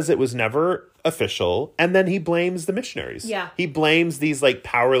lies and says it was never official, and then he blames the missionaries. Yeah. He blames these like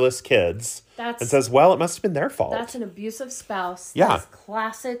powerless kids That's- and says, well, it must have been their fault. That's an abusive spouse. Yeah. That's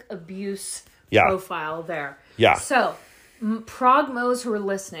classic abuse Yeah. profile there. Yeah. So, progmos who are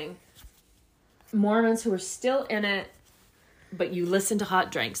listening, Mormons who are still in it, but you listen to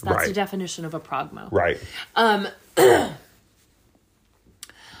hot drinks. That's Right. the definition of a progmo. Right.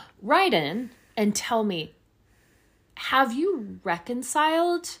 Write in and tell me, have you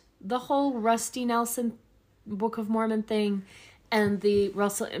reconciled the whole Rusty Nelson Book of Mormon thing and the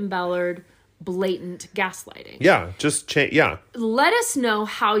Russell M. Ballard blatant gaslighting? Yeah. Just yeah. Let us know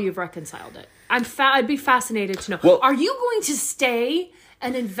how you've reconciled it. I'd be fascinated to know. Well- Are you going to stay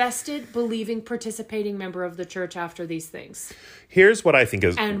an invested, believing, participating member of the church after these things? Here's what I think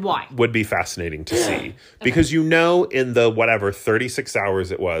is And why? would be fascinating to see. Because in the 36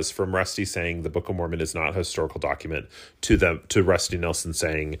 hours it was from Rusty saying the Book of Mormon is not a historical document to Rusty Nelson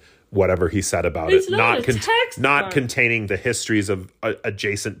saying whatever he said about It's it, not a textbook. not containing the histories of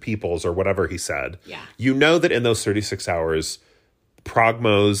adjacent peoples or whatever he said. Yeah. You know that in those 36 hours,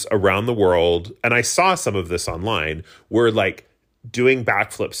 progmos around the world, and I saw some of this online, were like doing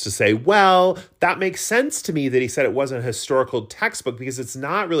backflips to say, well, that makes sense to me that he said it wasn't a historical textbook because it's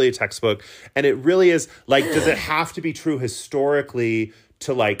not really a textbook. And it really is like, does it have to be true historically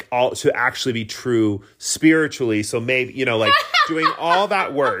to actually be true spiritually? So maybe, like doing all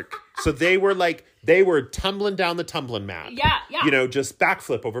that work. So they were tumbling down the tumbling mat. Yeah. Just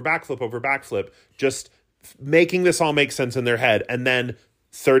backflip over backflip over backflip, just making this all make sense in their head. And then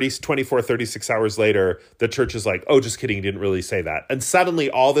 36 hours later, the church is like, oh, just kidding, he didn't really say that. And suddenly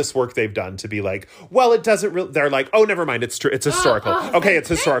all this work they've done to be like, well, it doesn't really, they're like, oh, never mind, it's true, it's historical. Okay, it's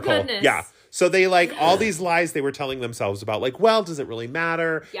historical. Goodness. Yeah. So they all these lies they were telling themselves about like, well, does it really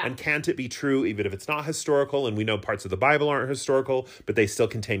matter? Yeah. And can't it be true even if it's not historical? And we know parts of the Bible aren't historical, but they still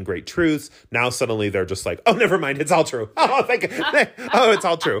contain great truths. Now suddenly they're just like, oh, never mind, it's all true. Oh, it's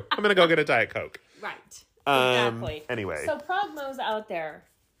all true. I'm going to go get a Diet Coke. Right. Exactly. Anyway. So progmos out there,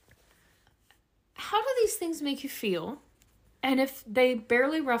 how do these things make you feel? And if they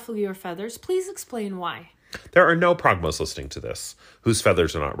barely ruffle your feathers, please explain why. There are no progmos listening to this whose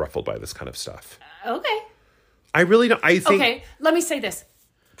feathers are not ruffled by this kind of stuff. Okay. I really don't. I think. Okay, let me say this.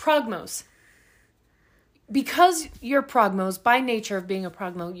 Progmos. Because you're progmos, by nature of being a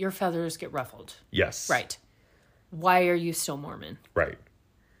progmo, your feathers get ruffled. Yes. Right. Why are you still Mormon? Right.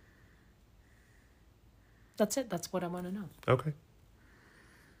 That's it. That's what I want to know. Okay.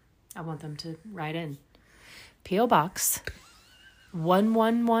 I want them to write in. P.O. Box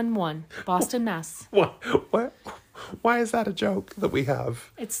 1111, Boston, Mass. What? Why is that a joke that we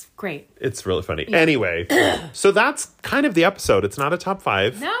have? It's great. It's really funny. Yeah. Anyway, so that's kind of the episode. It's not a top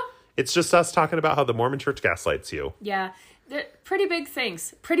 5. No. It's just us talking about how the Mormon Church gaslights you. Yeah. They're pretty big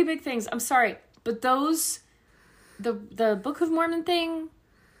things. Pretty big things. I'm sorry. But those, the Book of Mormon thing,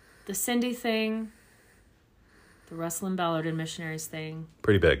 the Cindy thing, the Russell M. Ballard and Missionaries thing.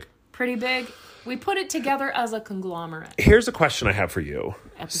 Pretty big. Pretty big. We put it together as a conglomerate. Here's a question I have for you,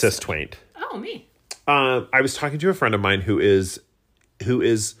 Sis Twain. Oh, me. I was talking to a friend of mine who is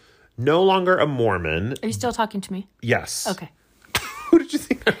no longer a Mormon. Are you still talking to me? Yes. Okay. Who did you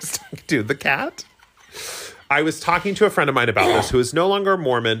think I was talking to? The cat? I was talking to a friend of mine about this who is no longer a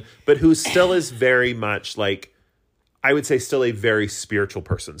Mormon, but who still is very much like, I would say still a very spiritual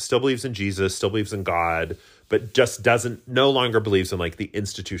person. Still believes in Jesus, still believes in God, but just no longer believes in like the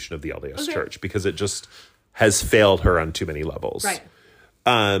institution of the LDS Church because it just has failed her on too many levels. Right.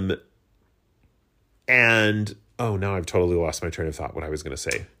 And now I've totally lost my train of thought what I was going to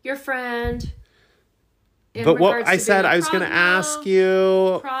say. Your friend. But what I said, I was going to ask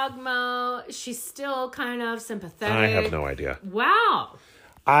you. Progmo. She's still kind of sympathetic. I have no idea. Wow.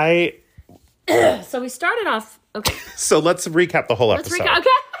 So we started off. Okay. So let's recap the whole episode. Okay.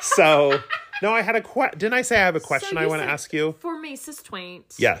 So, no, I had didn't I say I have a question So I want to said, ask you? For me, Sis Twain.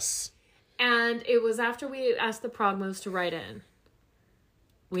 Yes. And it was after we asked the progmos to write in.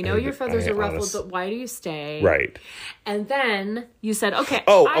 We know your feathers are ruffled, but why do you stay? Right. And then you said, okay.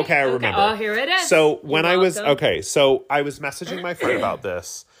 I remember. Oh, here it is. So when I was messaging my friend about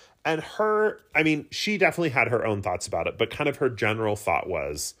this, and she definitely had her own thoughts about it, but kind of her general thought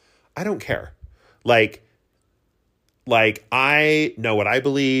was, I don't care. Like I know what I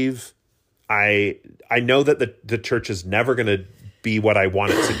believe. I know that the church is never going to be what I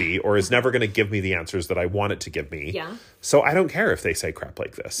want it to be, or is never going to give me the answers that I want it to give me. Yeah. So I don't care if they say crap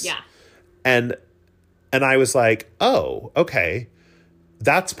like this. Yeah. And I was like, oh, okay,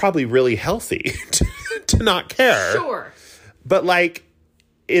 that's probably really healthy to not care. Sure. But like,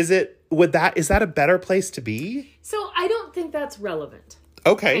 is that a better place to be? So I don't think that's relevant.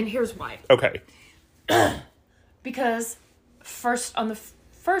 Okay. And here's why. Okay. Because first, on the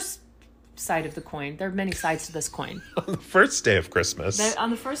first side of the coin, there are many sides to this coin. On the first day of Christmas. On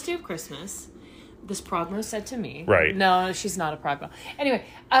the first day of Christmas, this progno said to me, Right. No, she's not a progno. Anyway,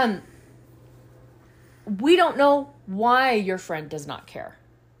 we don't know why your friend does not care,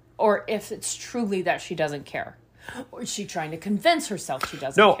 or if it's truly that she doesn't care, or is she trying to convince herself she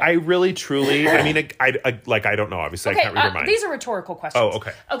doesn't No, care? I really, truly, I mean, I don't know. Obviously, I can't read your mind. These are rhetorical questions. Oh,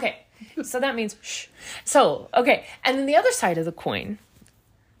 okay. Okay, so that means shh. So, okay, and then the other side of the coin,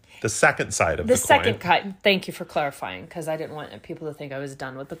 The second side of the the second coin. cut. Thank you for clarifying, because I didn't want people to think I was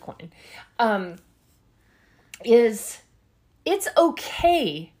done with the coin. Is it's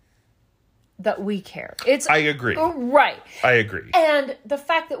okay that we care. I agree. Right. I agree. And the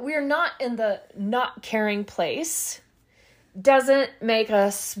fact that we're not in the not caring place doesn't make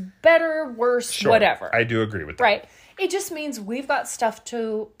us better, worse, Sure. whatever. I do agree with that. Right. It just means we've got stuff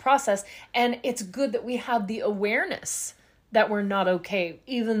to process, and it's good that we have the awareness that we're not okay,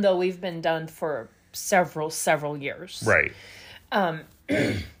 even though we've been done for several years. Right.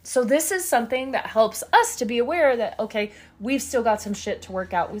 So this is something that helps us to be aware that, okay, we've still got some shit to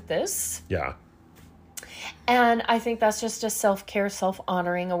work out with this. Yeah. And I think that's just a self-care,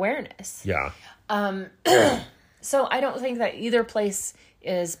 self-honoring awareness. Yeah. So I don't think that either place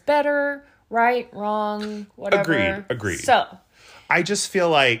is better, right, wrong, whatever. Agreed. So I just feel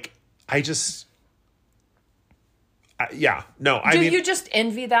like yeah. No, I do mean, you just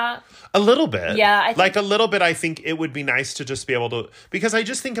envy that? a little bit. Yeah, I think- like a little bit. I think it would be nice to just be able to, because I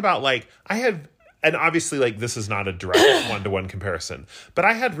just think about like, and obviously like this is not a direct one-to-one comparison, but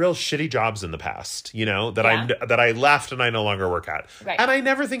I had real shitty jobs in the past, you know, that I left and I no longer work at. Right. And I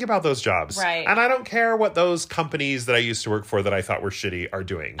never think about those jobs. Right. And I don't care what those companies that I used to work for that I thought were shitty are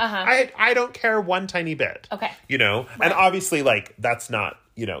doing. I don't care one tiny bit. Okay. You know, and obviously like that's not,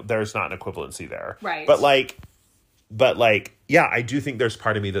 you know, there's not an equivalency there. Right. But like, yeah, I do think there's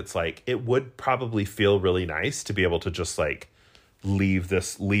part of me that's like, it would probably feel really nice to be able to just like leave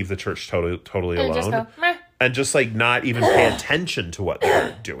the church totally And alone. just go, meh. And just like not even pay attention to what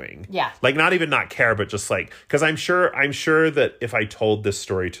they're doing. Yeah. Like not even not care, but just like, because I'm sure that if I told this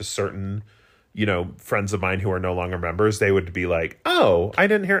story to certain, you know, friends of mine who are no longer members, they would be like, oh, I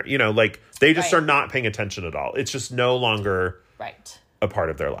didn't hear, you know, like they just Right. are not paying attention at all. It's just no longer Right. a part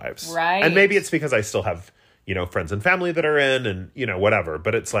of their lives. Right. And maybe it's because I still have, you know, friends and family that are in and, you know, whatever.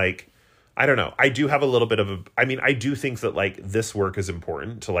 But it's like, I don't know. I do have a little bit of I do think that like this work is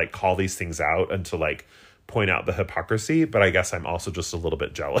important to like call these things out and to like point out the hypocrisy. But I guess I'm also just a little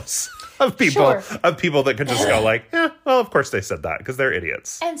bit jealous of people, Sure. of people that can just go like, yeah, well, of course they said that because they're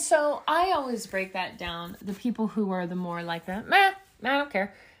idiots. And so I always break that down. The people who are the more like that, meh, I don't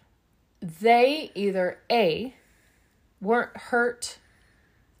care. They either A, weren't hurt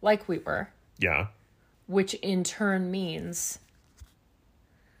like we were, Yeah. which in turn means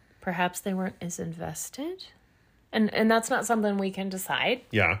perhaps they weren't as invested. And that's not something we can decide.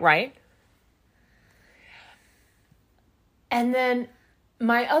 Yeah. Right? And then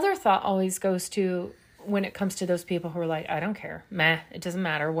my other thought always goes to when it comes to those people who are like, I don't care. Meh, it doesn't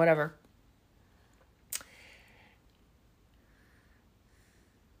matter, whatever.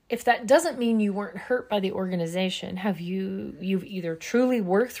 If that doesn't mean you weren't hurt by the organization, you've either truly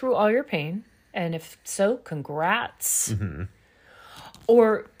worked through all your pain, and if so, congrats. Mm-hmm.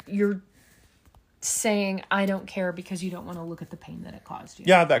 Or you're saying, I don't care because you don't want to look at the pain that it caused you.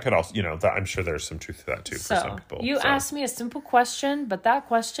 Yeah, that could also, you know, I'm sure there's some truth to that too for some people. You asked me a simple question, but that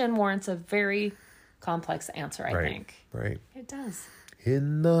question warrants a very complex answer, I think. Right. It does.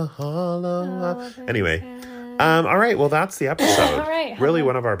 In the hollow. Anyway. All right. Well, that's the episode. All right. Really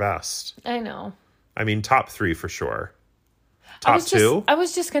one of our best. I know. I mean, top 3 for sure. Top 2? I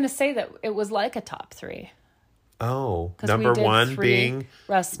was just going to say that it was like a top 3. Oh, 'Cause number we did 1 3, being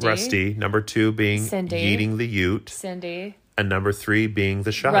Rusty. Number 2 being Cindy. Yeeting the Ute. Cindy. And number 3 being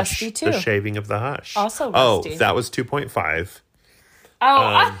the shush. Rusty, too. The shaving of the hush. Also Oh, Rusty. that was 2.5.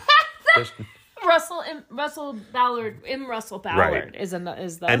 Oh, There's- Russell Ballard Right. is the and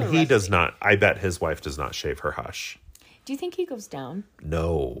other he Rusty. does not. I bet his wife does not shave her hush. Do you think he goes down?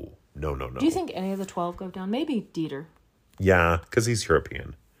 No. No. Do you think any of the 12 go down? Maybe Dieter. Yeah, because he's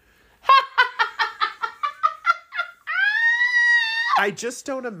European. I just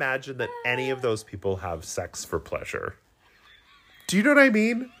don't imagine that any of those people have sex for pleasure. Do you know what I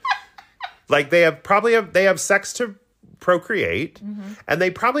mean? Like they have sex to procreate, and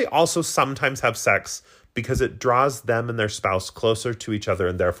they probably also sometimes have sex because it draws them and their spouse closer to each other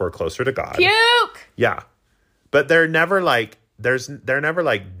and therefore closer to God. Puke! Yeah. But they're never like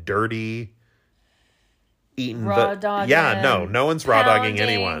dirty eating Raw dogging. Yeah, no one's raw dogging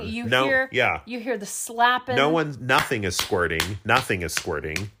Pounding. anyone. You hear the slapping. Nothing is squirting. Nothing is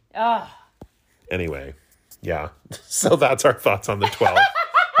squirting. Oh. Anyway, yeah. So that's our thoughts on the 12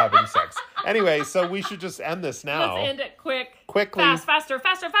 having sex. Anyway, so we should just end this now. Let's end it Quickly. Fast, faster.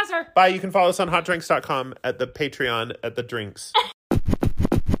 Bye. You can follow us on hotdrinks.com, at the Patreon, at the drinks.